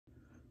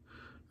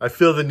I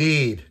feel the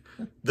need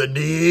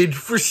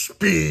for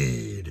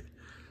speed.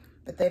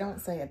 But they don't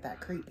say it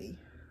that creepy.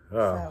 Oh,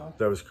 so,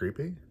 that was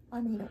creepy? I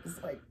mean, it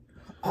was like,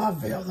 I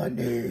feel the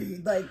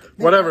need. Like,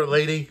 whatever,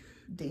 lady.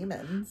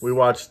 Demons. We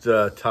watched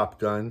Top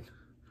Gun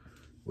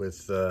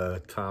with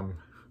Tom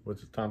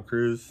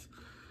Cruise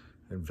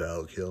and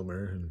Val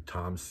Kilmer and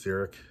Tom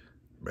Skerritt,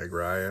 Meg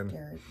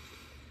Ryan.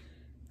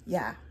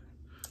 Yeah.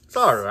 It's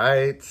all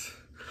right.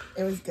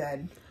 It was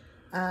good.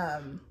 I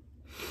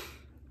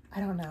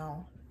don't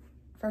know.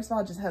 First of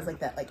all, it just has like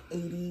that like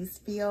 80s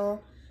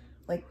feel.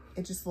 Like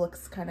it just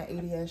looks kind of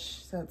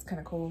 80ish, so it's kind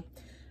of cool.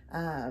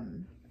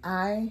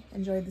 I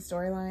enjoyed the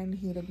storyline.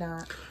 He did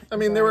not. I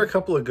mean, there were a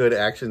couple of good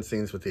action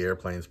scenes with the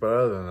airplanes, but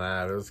other than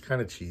that, it was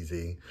kind of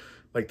cheesy.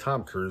 Like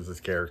Tom Cruise's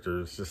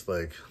character is just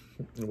like,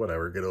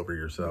 whatever, get over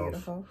yourself.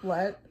 Beautiful.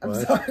 What? I'm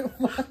sorry.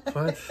 What?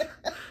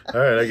 All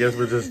right, I guess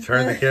we'll just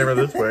turn the camera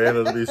this way and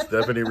it'll be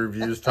Stephanie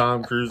reviews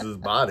Tom Cruise's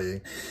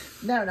body.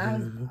 No, not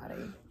his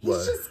body.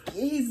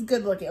 He's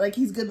good looking. Like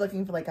he's good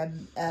looking for like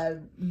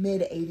a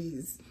mid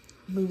 80s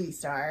movie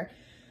star.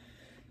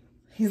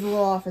 He's a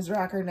little off his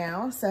rocker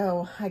now,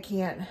 so I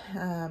can't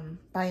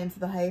buy into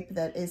the hype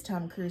that is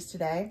Tom Cruise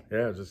today.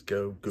 Yeah, just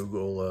go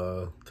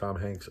Google Tom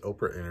Hanks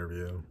Oprah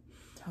interview.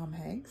 Tom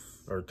Hanks?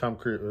 Or Tom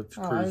Cruise.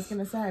 Oh, I was going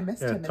to say, I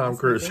missed him in Tom this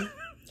Cruise. movie.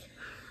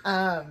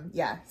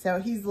 Yeah, so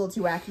he's a little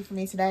too wacky for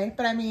me today.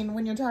 But I mean,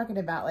 when you're talking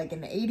about like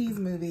an 80s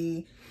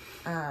movie,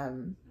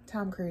 Tom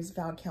Cruise,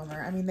 Val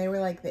Kilmer, I mean, they were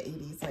like the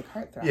 80s, like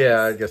heartthrobs.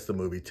 Yeah, I guess the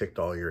movie ticked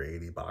all your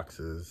 80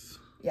 boxes.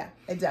 Yeah,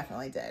 it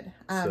definitely did.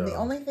 The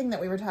only thing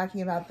that we were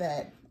talking about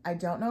that I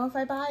don't know if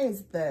I buy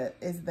is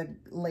the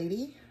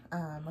lady.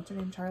 What's her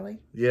name? Charlie?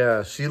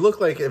 Yeah, she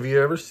looked like, have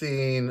you ever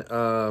seen,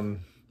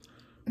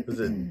 was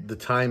it The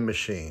Time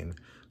Machine?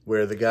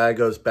 Where the guy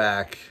goes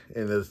back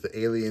and there's the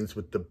aliens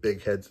with the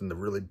big heads and the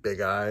really big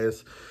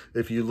eyes.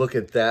 If you look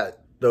at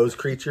those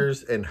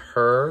creatures and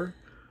her,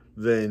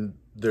 then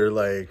they're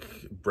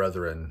like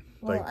brethren,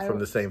 well, like from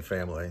the same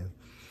family.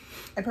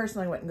 I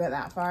personally wouldn't go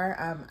that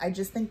far. I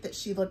just think that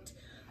she looked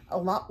a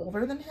lot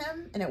older than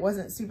him, and it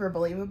wasn't super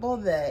believable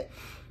that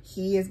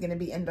he is going to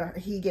be into her.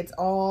 He gets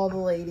all the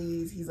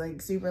ladies. He's like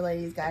super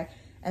ladies guy,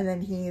 and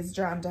then he's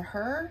drawn to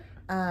her.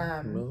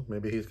 Well,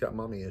 maybe he's got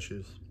mommy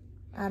issues.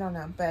 I don't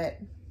know, but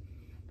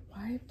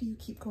why do you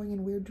keep going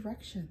in weird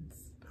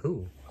directions?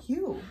 Who?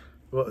 You.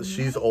 Well,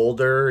 she's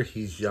older.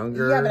 He's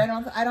younger. Yeah, but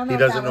I don't know. He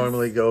doesn't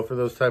normally go for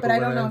those type of women.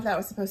 But I don't know if that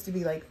was supposed to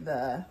be like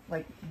the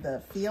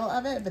feel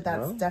of it. But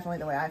that's definitely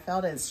the way I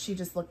felt. Is she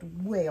just looked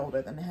way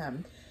older than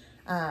him.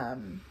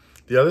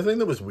 The other thing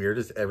that was weird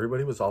is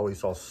everybody was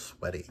always all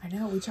sweaty. I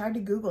know. We tried to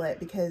Google it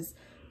because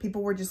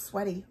people were just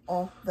sweaty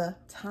all the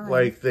time.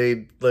 Like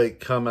they'd like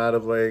come out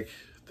of like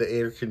the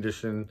air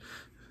conditioned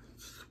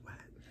sweat.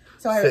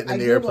 So I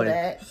Googled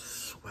it.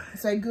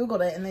 So I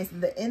Googled it, and they said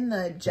that in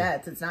the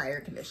jets, it's not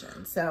air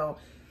conditioned. So,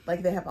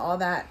 like, they have all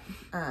that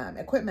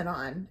equipment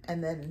on,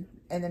 and then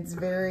it's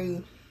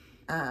very,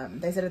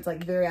 they said it's,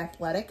 like, very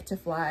athletic to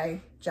fly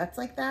jets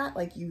like that.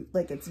 Like,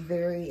 it's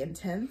very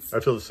intense.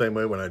 I feel the same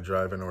way when I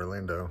drive in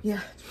Orlando.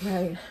 Yeah,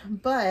 right.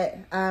 But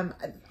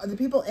the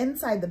people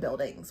inside the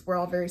buildings were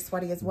all very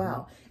sweaty as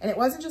well. And it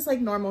wasn't just,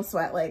 like, normal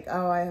sweat, like,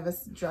 oh, I have a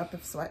drop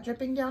of sweat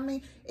dripping down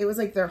me. It was,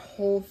 like, their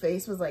whole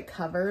face was, like,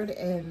 covered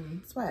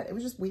in sweat. It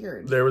was just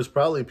weird. There was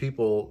probably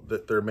people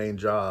that their main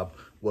job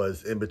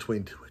was in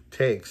between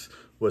takes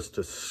was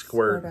to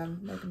squirt. Them,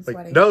 make them like,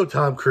 sweaty. no,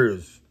 Tom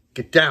Cruise,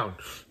 get down.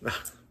 I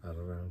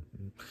don't know.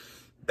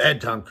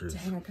 Bad Tom Cruise.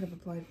 Dang, I could have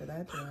applied for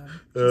that job.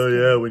 Oh,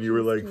 yeah, when you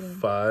were like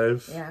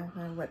 5. Yeah,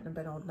 I wouldn't have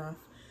been old enough.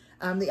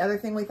 The other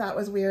thing we thought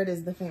was weird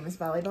is the famous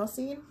volleyball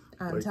scene.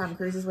 Like, Tom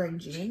Cruise is wearing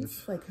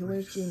jeans. Like, who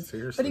wears jeans?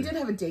 Seriously. But he did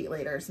have a date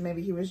later, so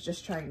maybe he was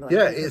just trying to, like,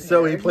 yeah,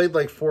 so he played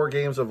like 4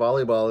 games of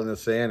volleyball in the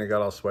sand and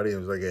got all sweaty and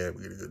was like, yeah,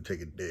 we're going to go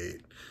take a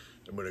date.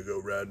 I'm going to go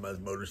ride my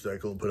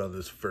motorcycle and put on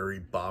this furry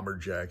bomber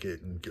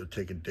jacket and go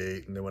take a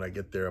date. And then when I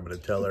get there, I'm going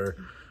to tell her,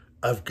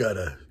 I've got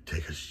to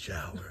take a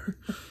shower.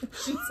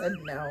 She said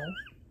no.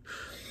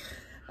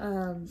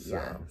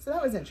 Yeah, so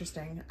that was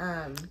interesting.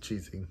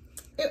 Cheesy.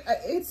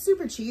 It's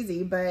super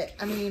cheesy, but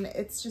I mean,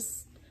 it's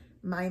just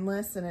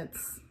mindless and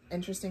it's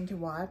interesting to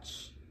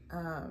watch.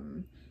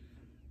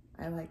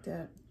 I liked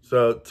it.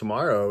 So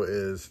tomorrow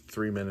is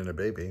 3 Men and a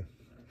Baby.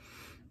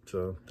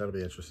 So that'll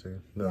be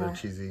interesting. Another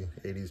cheesy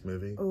 80s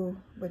movie. Oh,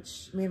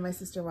 which me and my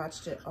sister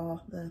watched it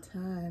all the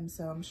time.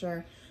 So I'm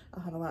sure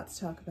I'll have a lot to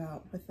talk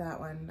about with that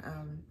one,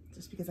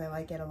 just because I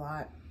like it a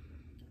lot.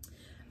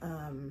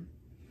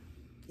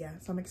 Yeah,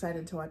 so I'm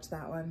excited to watch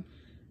that one.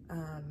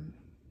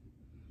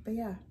 But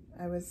yeah,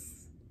 I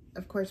was,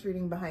 of course,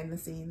 reading behind the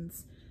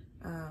scenes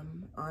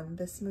on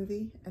this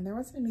movie, and there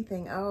wasn't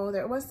anything. Oh,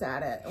 there was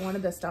sad. One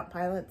of the stunt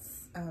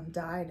pilots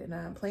died in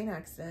a plane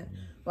accident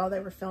while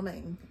they were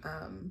filming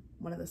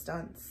one of the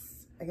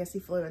stunts. I guess he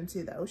flew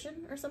into the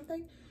ocean or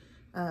something.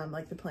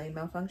 Like the plane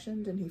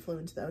malfunctioned and he flew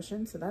into the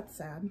ocean, so that's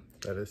sad.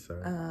 That is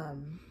sad.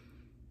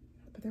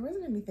 But there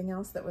wasn't anything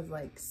else that was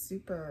like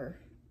super.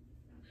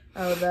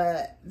 Oh,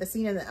 the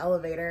scene in the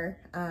elevator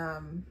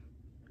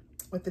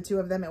with the two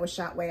of them, it was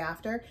shot way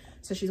after.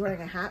 So she's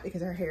wearing a hat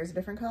because her hair is a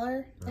different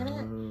color in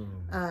it.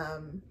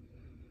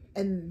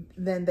 And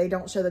then they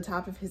don't show the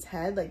top of his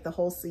head. Like the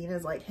whole scene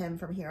is like him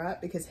from here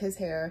up because his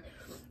hair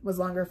was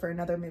longer for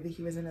another movie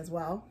he was in as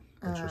well.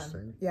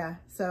 Interesting. Yeah.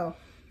 So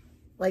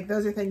like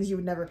those are things you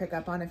would never pick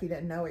up on if you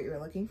didn't know what you were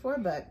looking for.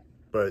 But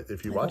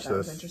if you watch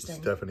this,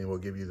 Stephanie will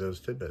give you those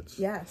tidbits.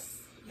 Yes.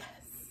 Yes.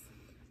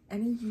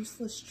 Any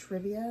useless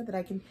trivia that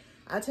I can...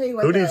 I'll tell you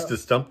what, who needs to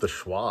stump the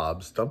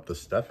Schwab? Stump the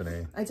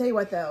Stephanie. I tell you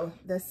what, though.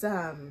 This,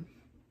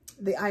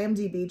 the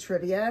IMDb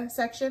trivia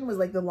section was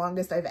like the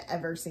longest I've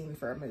ever seen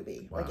for a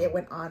movie. Wow. Like it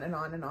went on and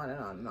on and on and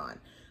on and on.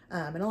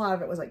 And a lot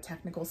of it was like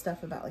technical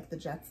stuff about like the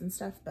jets and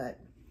stuff, but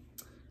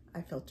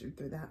I filtered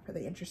through that for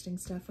the interesting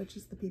stuff, which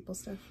is the people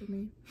stuff for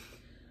me.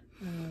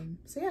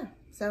 So yeah,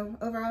 so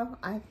overall,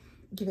 I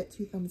give it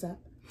 2 thumbs up.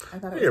 I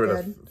thought it was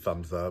good. Give it a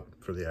thumbs up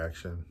for the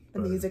action. The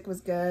music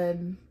was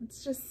good.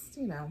 It's just,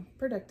 you know,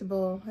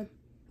 predictable.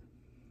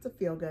 It's a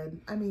feel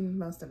good. I mean,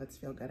 most of it's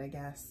feel good, I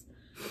guess.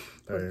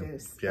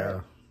 Goose,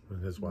 yeah.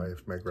 With his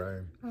wife, Meg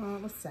Ryan. Oh,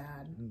 it was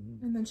sad.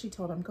 And then she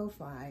told him, go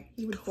fly.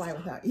 He would fly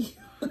without you.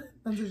 That's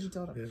what she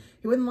told him. Yeah.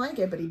 He wouldn't like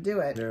it, but he'd do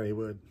it. Yeah, he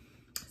would.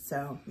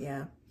 So,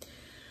 yeah.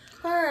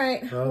 All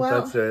right. Well,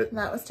 that's it.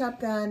 That was Top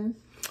Gun.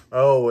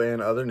 Oh,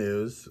 and other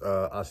news,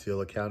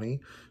 Osceola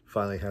County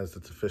finally has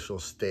its official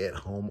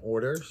stay-at-home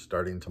order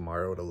starting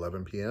tomorrow at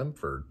 11 p.m.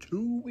 for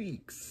 2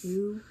 weeks.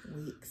 2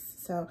 weeks.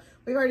 So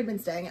we've already been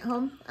staying at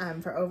home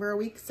for over a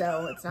week,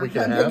 so it's not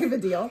that big of a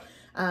deal.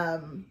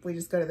 We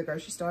just go to the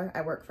grocery store.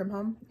 I work from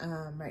home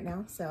right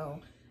now, so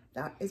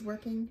that is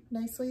working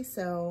nicely.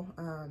 So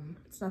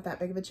it's not that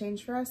big of a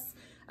change for us.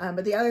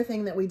 But the other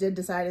thing that we did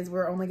decide is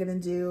we're only going to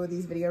do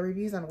these video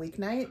reviews on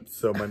weeknights.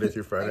 So Monday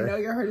through Friday. I know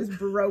your heart is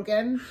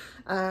broken.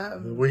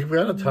 We've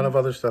got a ton of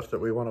other stuff that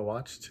we want to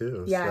watch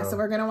too. Yeah, so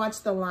we're going to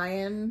watch The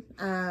Lion.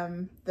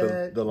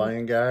 The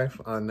Lion guy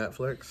on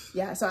Netflix.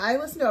 Yeah, so I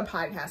listen to a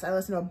podcast. I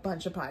listen to a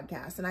bunch of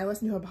podcasts. And I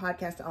listened to a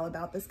podcast all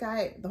about this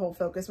guy. The whole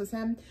focus was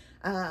him.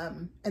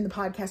 And the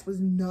podcast was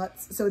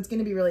nuts. So it's going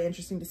to be really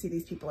interesting to see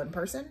these people in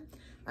person.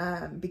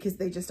 Because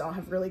they just all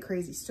have really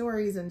crazy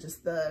stories and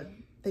just the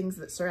things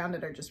that surround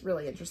it are just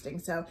really interesting.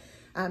 So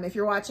if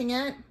you're watching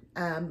it,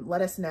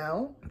 let us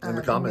know. In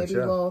the comments,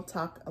 maybe we'll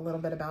talk a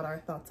little bit about our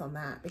thoughts on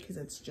that because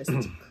it's just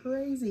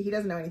crazy. He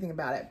doesn't know anything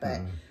about it,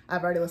 but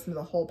I've already listened to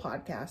the whole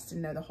podcast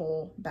and know the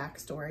whole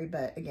backstory.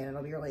 But again,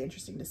 it'll be really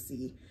interesting to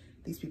see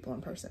these people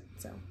in person.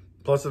 So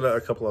plus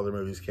a couple other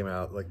movies came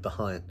out, like The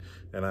Hunt,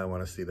 and I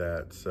want to see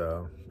that.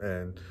 So,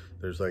 and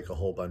there's like a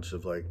whole bunch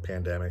of like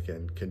pandemic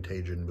and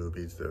contagion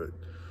movies that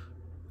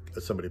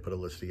somebody put a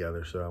list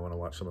together, so I want to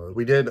watch some of those.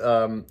 We did,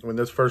 when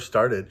this first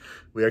started,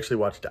 we actually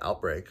watched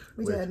Outbreak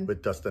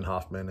with Dustin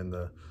Hoffman and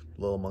the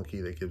little monkey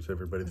that gives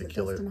everybody the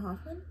killer. Dustin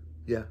Hoffman?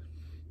 Yeah.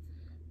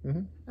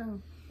 Oh,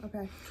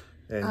 okay.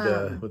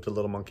 And with the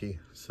little monkey,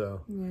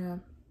 so. Yeah.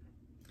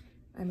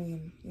 I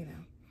mean, you know.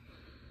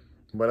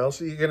 What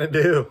else are you going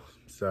to do?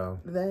 So.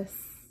 This.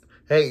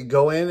 Hey,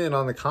 go in and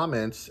on the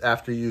comments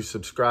after you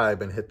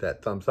subscribe and hit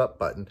that thumbs up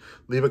button,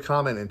 leave a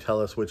comment and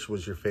tell us which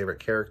was your favorite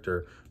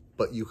character,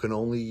 but you can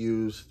only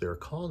use their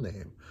call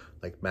name,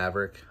 like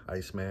Maverick,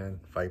 Iceman,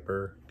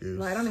 Viper, Goose.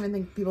 Well, I don't even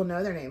think people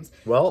know their names.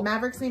 Well,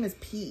 Maverick's name is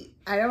Pete.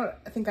 I don't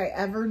think I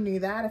ever knew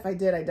that. If I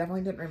did, I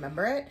definitely didn't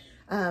remember it.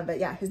 But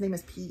yeah, his name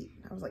is Pete.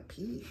 I was like,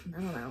 Pete?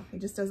 I don't know. He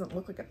just doesn't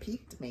look like a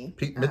Pete to me.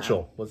 Pete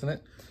Mitchell, wasn't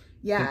it?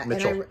 Yeah. Pete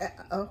Mitchell.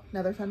 And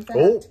another fun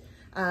fact.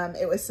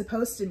 It was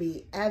supposed to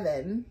be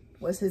Evan.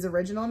 Was his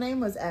original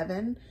name was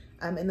Evan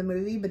in the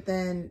movie, but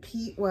then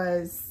Pete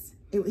was...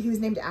 he was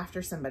named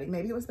after somebody.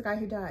 Maybe it was the guy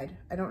who died.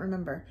 I don't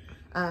remember.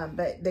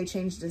 But they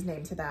changed his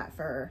name to that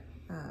for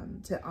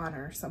to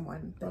honor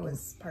someone that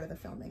was part of the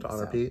filming. To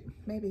honor Pete?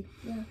 Maybe,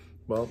 yeah.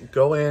 Well,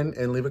 go in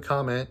and leave a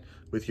comment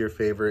with your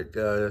favorite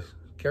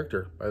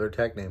character by their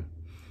tag name.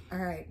 All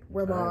right.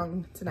 We're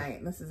long tonight,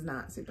 and this is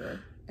not super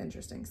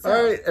interesting. So,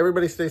 all right.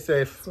 Everybody stay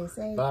safe. Stay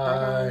safe. Bye.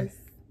 Bye, guys.